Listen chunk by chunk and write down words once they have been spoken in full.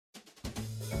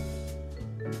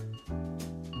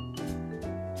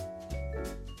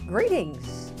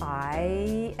Greetings,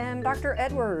 I am Dr.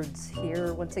 Edwards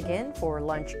here once again for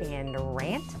Lunch and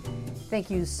Rant. Thank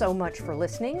you so much for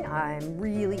listening. I'm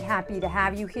really happy to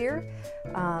have you here.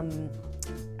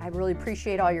 I really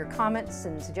appreciate all your comments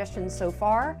and suggestions so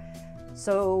far.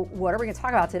 So what are we going to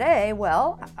talk about today?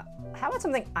 Well, how about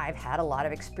something I've had a lot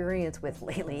of experience with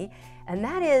lately, and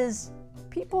that is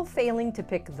people failing to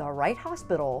pick the right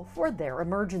hospital for their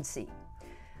emergency.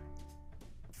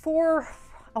 For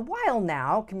a while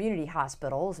now, community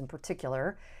hospitals in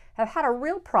particular have had a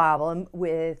real problem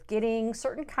with getting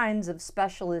certain kinds of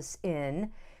specialists in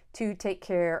to take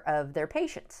care of their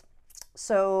patients.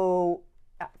 So,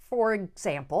 for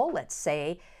example, let's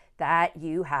say that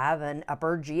you have an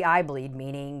upper GI bleed,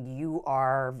 meaning you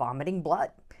are vomiting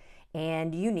blood,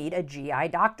 and you need a GI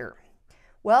doctor.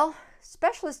 Well,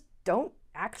 specialists don't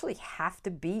actually have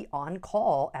to be on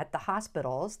call at the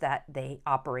hospitals that they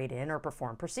operate in or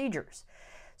perform procedures.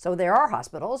 So there are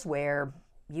hospitals where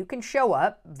you can show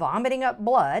up vomiting up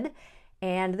blood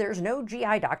and there's no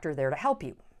GI doctor there to help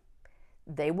you.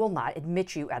 They will not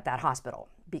admit you at that hospital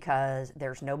because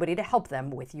there's nobody to help them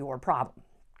with your problem.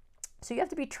 So you have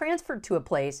to be transferred to a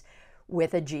place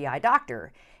with a GI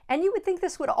doctor. And you would think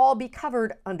this would all be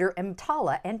covered under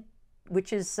EMTALA,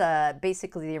 which is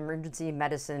basically the Emergency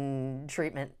Medicine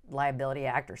Treatment Liability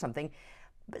Act or something.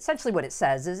 But essentially what it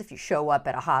says is if you show up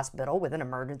at a hospital with an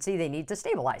emergency, they need to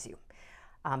stabilize you.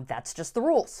 That's just the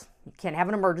rules. You can't have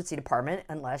an emergency department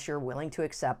unless you're willing to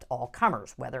accept all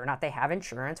comers. Whether or not they have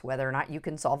insurance, whether or not you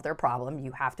can solve their problem,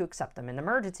 you have to accept them in the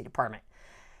emergency department.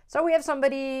 So we have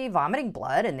somebody vomiting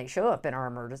blood and they show up in our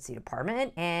emergency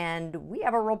department and we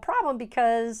have a real problem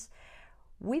because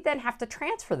we then have to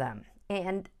transfer them.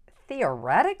 And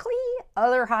theoretically,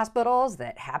 other hospitals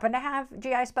that happen to have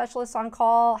GI specialists on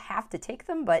call have to take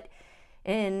them, but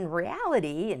in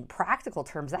reality, in practical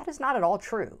terms, that is not at all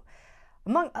true.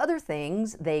 Among other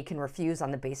things, they can refuse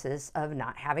on the basis of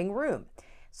not having room.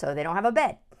 So they don't have a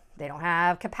bed, they don't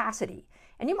have capacity.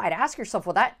 And you might ask yourself,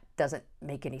 well, that doesn't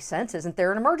make any sense. Isn't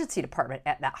there an emergency department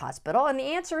at that hospital? And the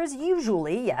answer is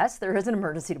usually yes, there is an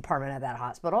emergency department at that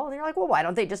hospital. And you're like, well, why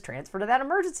don't they just transfer to that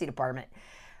emergency department?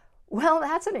 Well,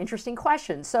 that's an interesting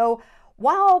question. So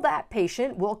while that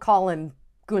patient, we'll call him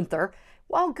Gunther,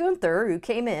 while Gunther, who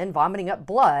came in vomiting up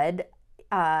blood,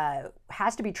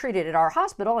 has to be treated at our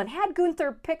hospital, and had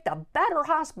Gunther picked a better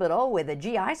hospital with a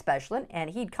GI specialist and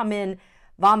he'd come in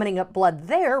vomiting up blood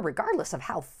there, regardless of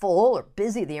how full or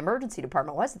busy the emergency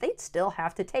department was, they'd still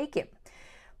have to take him.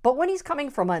 But when he's coming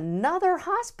from another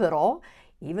hospital,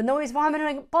 even though he's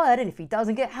vomiting up blood, and if he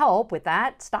doesn't get help with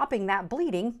that, stopping that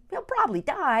bleeding, he'll probably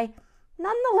die.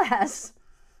 Nonetheless,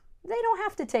 they don't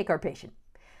have to take our patient.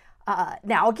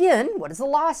 Now again, what does the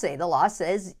law say? The law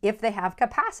says if they have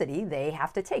capacity, they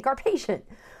have to take our patient.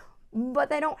 But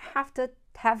they don't have to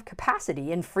have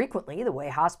capacity, and frequently the way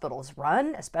hospitals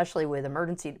run, especially with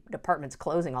emergency departments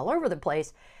closing all over the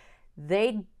place,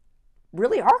 they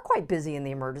really are quite busy in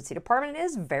the emergency department. It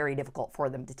is very difficult for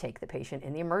them to take the patient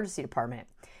in the emergency department.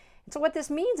 And so what this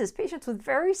means is patients with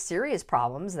very serious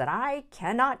problems that I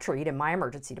cannot treat in my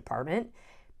emergency department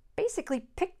basically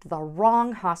picked the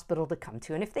wrong hospital to come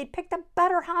to. And if they'd picked a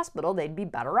better hospital, they'd be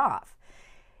better off.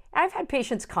 I've had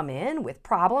patients come in with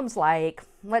problems like,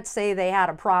 let's say they had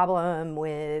a problem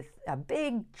with a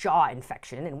big jaw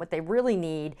infection and what they really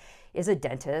need is a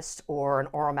dentist or an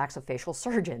oromaxillofacial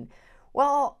surgeon.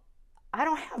 Well, I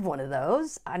don't have one of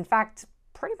those. In fact,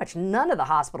 pretty much none of the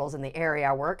hospitals in the area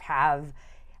I work have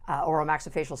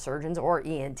oromaxillofacial surgeons or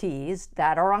ENTs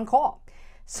that are on call.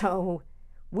 So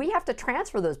we have to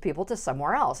transfer those people to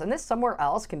somewhere else. And this somewhere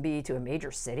else can be to a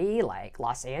major city like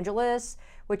Los Angeles,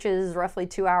 which is roughly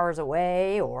 2 hours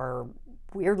away, or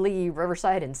weirdly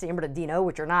Riverside and San Bernardino,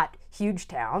 which are not huge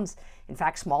towns. In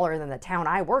fact, smaller than the town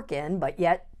I work in, but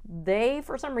yet they,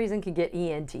 for some reason, can get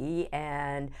ENT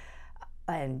and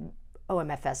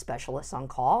OMFS specialists on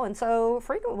call. And so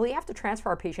frequently we have to transfer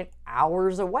our patient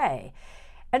hours away.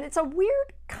 And it's a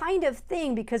weird kind of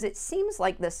thing because it seems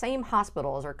like the same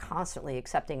hospitals are constantly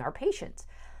accepting our patients.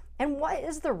 And what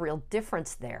is the real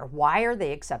difference there? Why are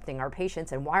they accepting our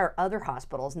patients and why are other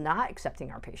hospitals not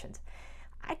accepting our patients?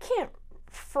 I can't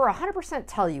for 100%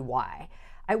 tell you why.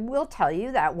 I will tell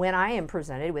you that when I am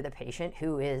presented with a patient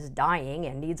who is dying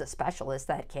and needs a specialist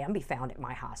that can be found at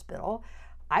my hospital,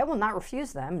 I will not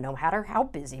refuse them no matter how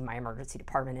busy my emergency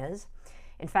department is.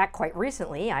 In fact, quite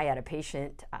recently, I had a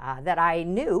patient that I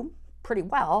knew pretty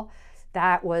well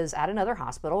that was at another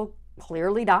hospital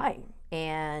clearly dying,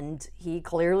 and he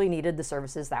clearly needed the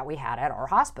services that we had at our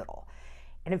hospital.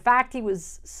 And in fact, he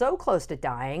was so close to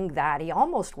dying that he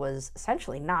almost was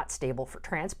essentially not stable for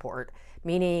transport,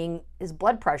 meaning his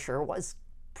blood pressure was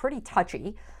pretty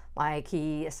touchy. Like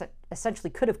he essentially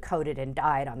could have coded and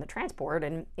died on the transport.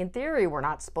 And in theory, we're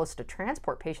not supposed to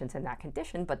transport patients in that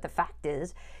condition. But the fact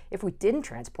is, if we didn't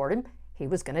transport him, he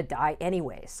was going to die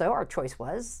anyway. So our choice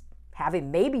was have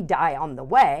him maybe die on the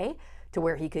way to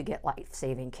where he could get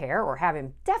life-saving care, or have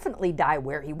him definitely die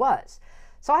where he was.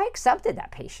 So I accepted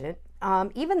that patient,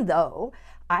 even though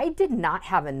I did not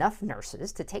have enough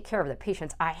nurses to take care of the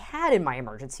patients I had in my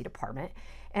emergency department.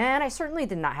 And I certainly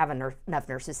did not have enough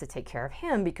nurses to take care of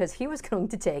him, because he was going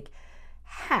to take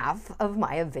half of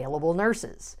my available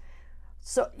nurses.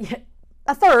 So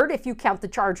a third if you count the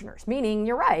charge nurse, meaning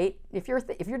you're right. If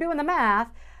you're doing the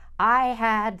math, I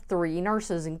had 3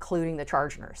 nurses, including the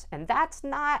charge nurse. And that's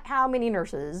not how many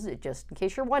nurses, just in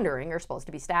case you're wondering, are supposed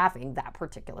to be staffing that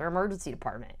particular emergency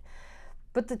department.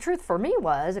 But the truth for me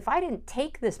was, if I didn't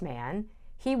take this man,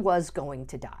 he was going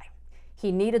to die.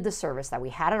 He needed the service that we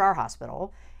had at our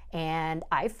hospital, and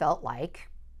I felt like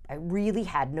I really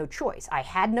had no choice. I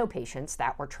had no patients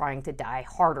that were trying to die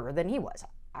harder than he was.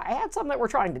 I had some that were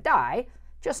trying to die,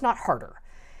 just not harder.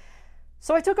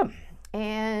 So I took him,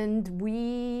 and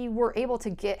we were able to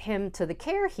get him to the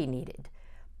care he needed.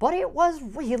 But it was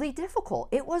really difficult.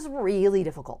 It was really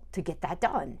difficult to get that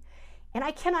done. And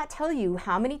I cannot tell you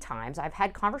how many times I've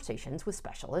had conversations with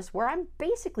specialists where I'm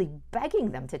basically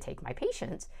begging them to take my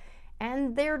patients,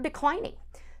 and they're declining.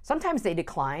 Sometimes they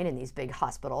decline in these big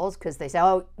hospitals because they say,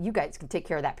 oh, you guys can take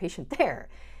care of that patient there.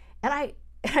 And I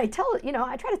try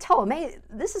to tell them, hey,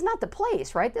 this is not the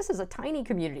place, right? This is a tiny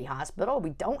community hospital.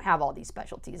 We don't have all these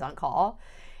specialties on call.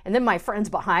 And then my friends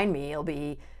behind me will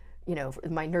be,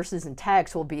 my nurses and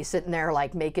techs will be sitting there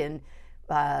like making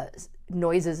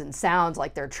noises and sounds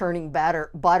like they're churning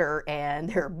butter, and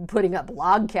they're putting up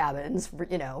log cabins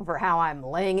for how I'm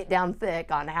laying it down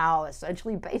thick on how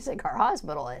essentially basic our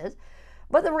hospital is.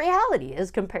 But the reality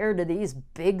is, compared to these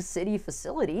big city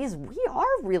facilities, we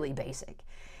are really basic.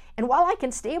 And while I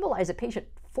can stabilize a patient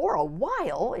for a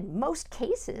while, in most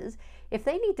cases, if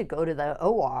they need to go to the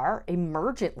OR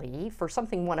emergently for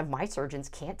something one of my surgeons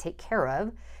can't take care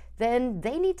of, then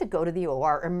they need to go to the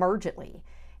OR emergently.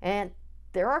 And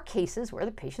there are cases where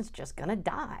the patient's just gonna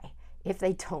die if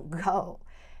they don't go.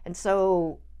 And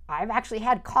so I've actually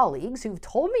had colleagues who've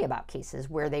told me about cases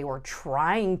where they were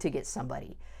begging to get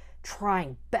somebody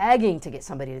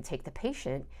to take the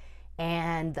patient,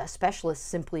 and the specialist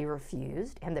simply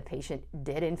refused, and the patient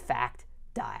did in fact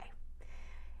die.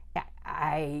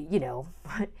 I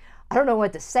don't know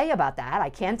what to say about that. I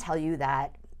can tell you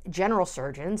that general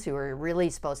surgeons, who are really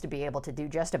supposed to be able to do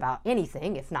just about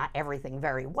anything, if not everything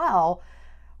very well,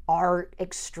 are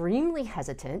extremely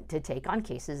hesitant to take on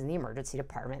cases in the emergency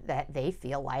department that they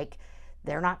feel like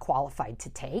they're not qualified to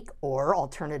take, or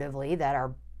alternatively that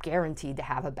are guaranteed to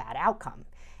have a bad outcome.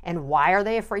 And why are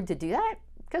they afraid to do that?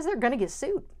 Because they're going to get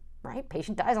sued, right?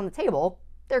 Patient dies on the table,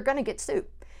 they're going to get sued,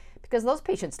 because those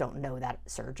patients don't know that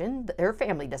surgeon, their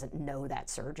family doesn't know that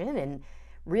surgeon. And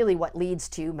really what leads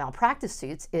to malpractice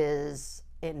suits is,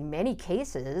 in many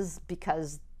cases,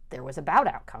 because there was a bad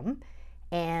outcome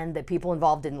and the people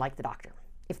involved didn't like the doctor.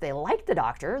 If they like the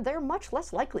doctor, they're much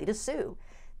less likely to sue.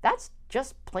 That's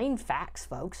just plain facts,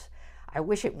 folks. I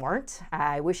wish it weren't.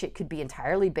 I wish it could be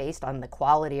entirely based on the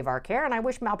quality of our care, and I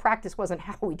wish malpractice wasn't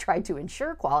how we tried to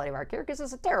ensure quality of our care, because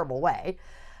it's a terrible way.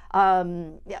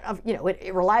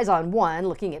 It relies on, 1,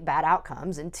 looking at bad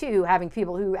outcomes, and 2, having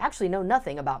people who actually know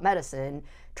nothing about medicine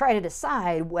try to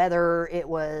decide whether it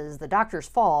was the doctor's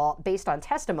fault based on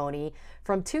testimony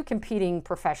from 2 competing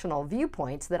professional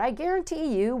viewpoints that I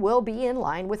guarantee you will be in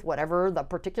line with whatever the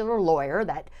particular lawyer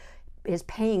that is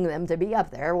paying them to be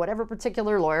up there, whatever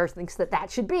particular lawyer thinks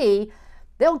that should be,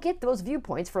 they'll get those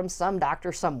viewpoints from some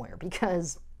doctor somewhere,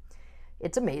 because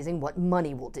it's amazing what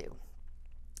money will do.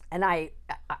 And I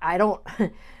don't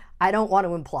want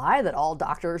to imply that all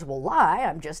doctors will lie.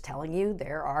 I'm just telling you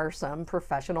there are some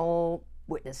professional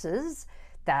witnesses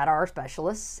that are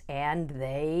specialists, and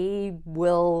they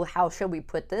will, how shall we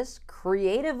put this,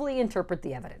 creatively interpret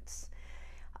the evidence.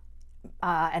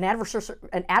 An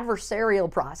adversarial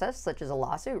process, such as a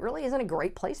lawsuit, really isn't a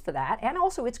great place for that, and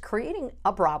also it's creating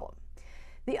a problem.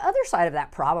 The other side of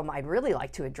that problem I'd really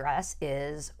like to address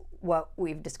is what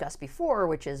we've discussed before,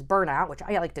 which is burnout, which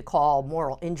I like to call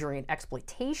moral injury and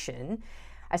exploitation.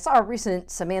 I saw a recent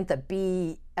Samantha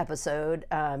Bee episode,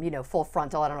 Full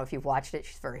Frontal. I don't know if you've watched it.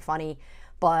 She's very funny.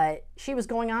 But she was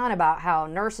going on about how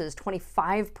nurses,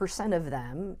 25% of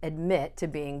them admit to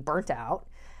being burnt out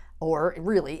or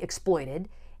really exploited.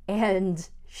 And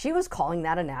she was calling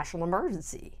that a national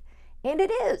emergency. And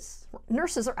it is.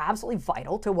 Nurses are absolutely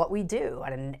vital to what we do.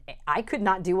 And I could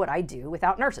not do what I do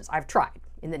without nurses. I've tried.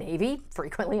 In the Navy,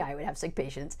 frequently I would have sick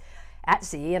patients. at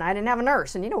sea and I didn't have a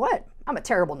nurse. And you know what? I'm a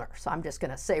terrible nurse. I'm just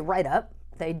going to say right up,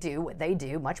 they do what they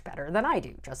do much better than I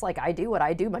do, just like I do what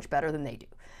I do much better than they do.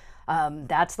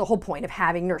 That's the whole point of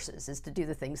having nurses, is to do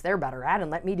the things they're better at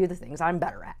and let me do the things I'm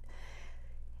better at.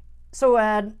 So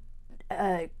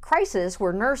a crisis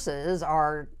where nurses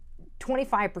are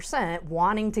 25%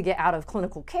 wanting to get out of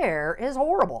clinical care is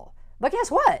horrible. But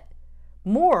guess what?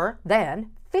 More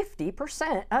than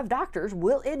 50% of doctors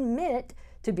will admit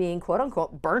to being quote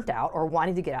unquote burnt out or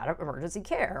wanting to get out of emergency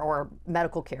care or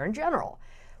medical care in general.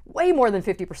 Way more than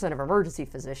 50% of emergency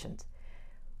physicians.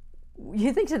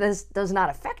 You think that this does not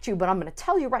affect you, but I'm going to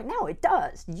tell you right now it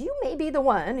does. You may be the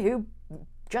one who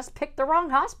just picked the wrong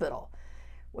hospital.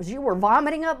 Was you were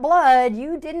vomiting up blood,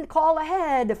 you didn't call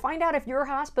ahead to find out if your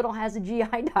hospital has a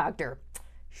GI doctor.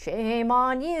 Shame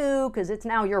on you, because it's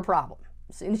now your problem.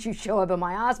 As soon as you show up in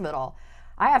my hospital,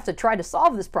 I have to try to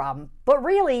solve this problem, but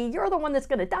really you're the one that's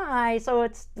going to die, so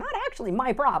it's not actually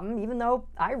my problem, even though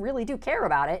I really do care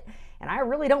about it and I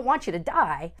really don't want you to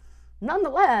die.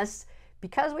 Nonetheless,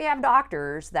 because we have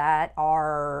doctors that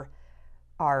are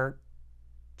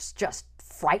just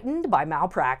frightened by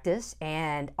malpractice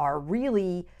and are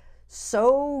really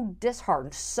so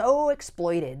disheartened, so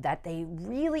exploited that they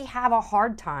really have a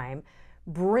hard time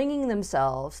bringing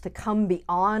themselves to come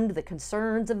beyond the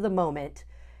concerns of the moment,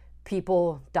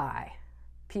 people die.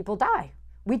 People die.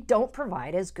 We don't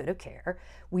provide as good of care.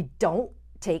 We don't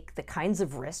take the kinds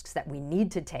of risks that we need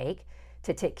to take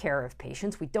care of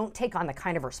patients. We don't take on the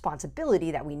kind of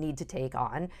responsibility that we need to take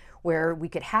on where we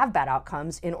could have bad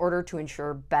outcomes in order to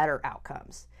ensure better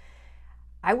outcomes.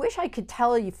 I wish I could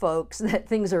tell you folks that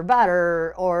things are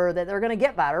better or that they're going to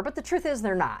get better, but the truth is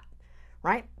they're not,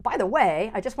 right? By the way,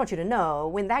 I just want you to know,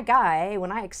 when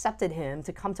I accepted him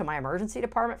to come to my emergency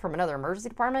department from another emergency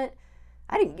department,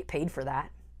 I didn't get paid for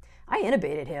that. I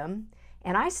intubated him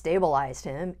and I stabilized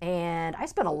him and I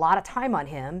spent a lot of time on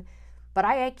him, but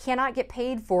I cannot get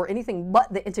paid for anything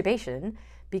but the intubation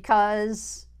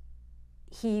because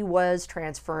he was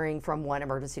transferring from one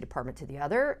emergency department to the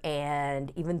other.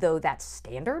 And even though that's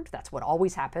standard, that's what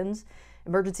always happens,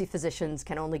 emergency physicians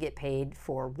can only get paid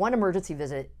for one emergency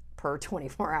visit per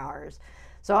 24 hours.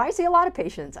 So I see a lot of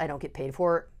patients I don't get paid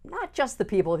for, not just the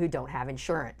people who don't have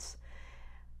insurance.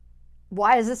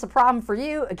 Why is this a problem for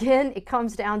you? Again, it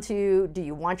comes down to, do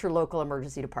you want your local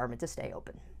emergency department to stay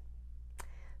open?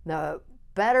 The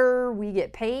better we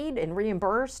get paid and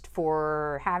reimbursed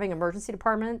for having emergency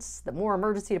departments, the more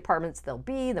emergency departments there'll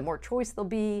be, the more choice there'll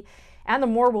be, and the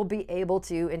more we'll be able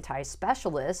to entice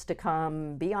specialists to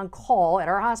come be on call at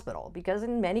our hospital, because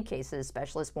in many cases,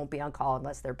 specialists won't be on call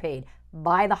unless they're paid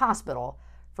by the hospital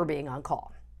for being on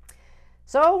call.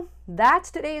 So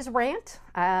that's today's rant.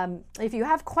 If you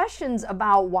have questions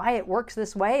about why it works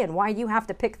this way and why you have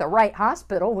to pick the right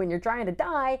hospital when you're trying to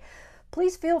die,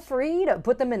 please feel free to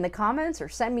put them in the comments or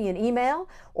send me an email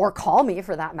or call me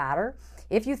for that matter.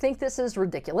 If you think this is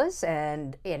ridiculous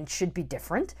and should be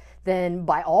different, then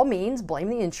by all means blame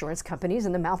the insurance companies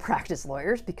and the malpractice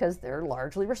lawyers, because they're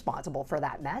largely responsible for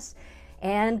that mess.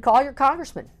 And call your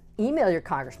congressman, email your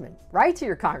congressman, write to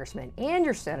your congressman and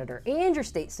your senator and your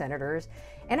state senators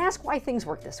and ask why things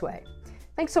work this way.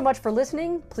 Thanks so much for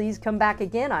listening. Please come back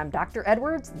again. I'm Dr.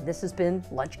 Edwards. This has been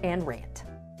Lunch and Rant.